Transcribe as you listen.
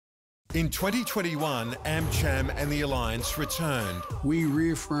In 2021, AmCham and the Alliance returned. We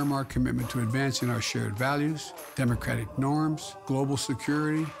reaffirm our commitment to advancing our shared values, democratic norms, global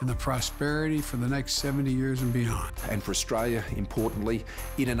security, and the prosperity for the next 70 years and beyond. And for Australia, importantly,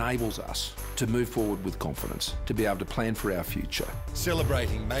 it enables us to move forward with confidence, to be able to plan for our future.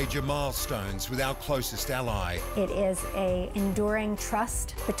 Celebrating major milestones with our closest ally. It is an enduring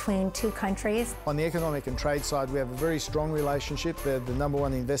trust between two countries. On the economic and trade side, we have a very strong relationship. They're the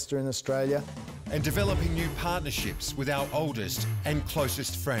 #1 investor in Australia. And developing new partnerships with our oldest and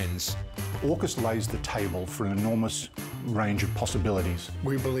closest friends. AUKUS lays the table for an enormous range of possibilities.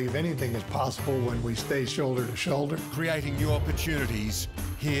 We believe anything is possible when we stay shoulder to shoulder. Creating new opportunities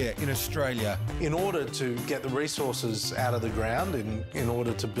here in Australia. In order to get the resources out of the ground, in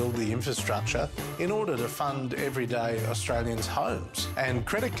order to build the infrastructure, in order to fund everyday Australians' homes and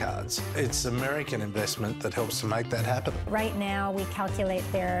credit cards, it's American investment that helps to make that happen. Right now, we calculate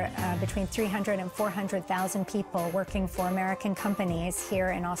there are between 300 and 400,000 people working for American companies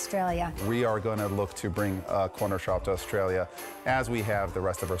here in Australia. We are going to look to bring a corner shop to Australia as we have the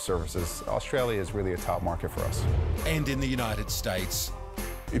rest of our services. Australia is really a top market for us. And in the United States.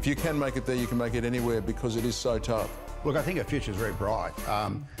 If you can make it there, you can make it anywhere because it is so tough. Look, I think our future is very bright.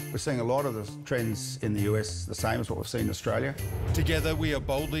 We're seeing a lot of the trends in the US, the same as what we've seen in Australia. Together, we are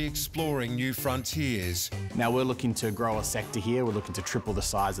boldly exploring new frontiers. Now we're looking to grow a sector here. We're looking to triple the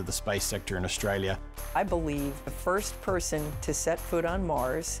size of the space sector in Australia. I believe the first person to set foot on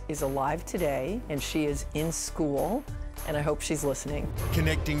Mars is alive today, and she is in school. And I hope she's listening.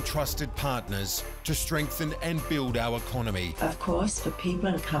 Connecting trusted partners to strengthen and build our economy. Of course, for people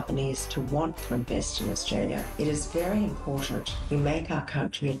and companies to want to invest in Australia, it is very important we make our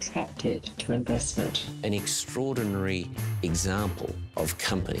country attractive to investment. An extraordinary example of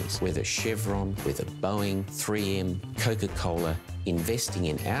companies, whether Chevron, whether Boeing, 3M, Coca-Cola, investing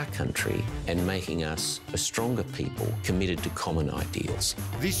in our country and making us a stronger people committed to common ideals.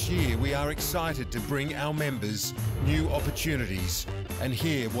 This year, we are excited to bring our members new opportunities and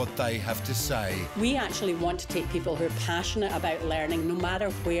hear what they have to say. We actually want to take people who are passionate about learning, no matter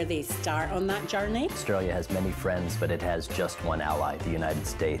where they start on that journey. Australia has many friends, but it has just one ally, the United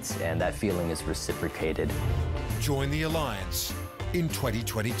States, and that feeling is reciprocated. Join the Alliance in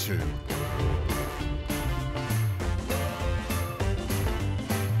 2022.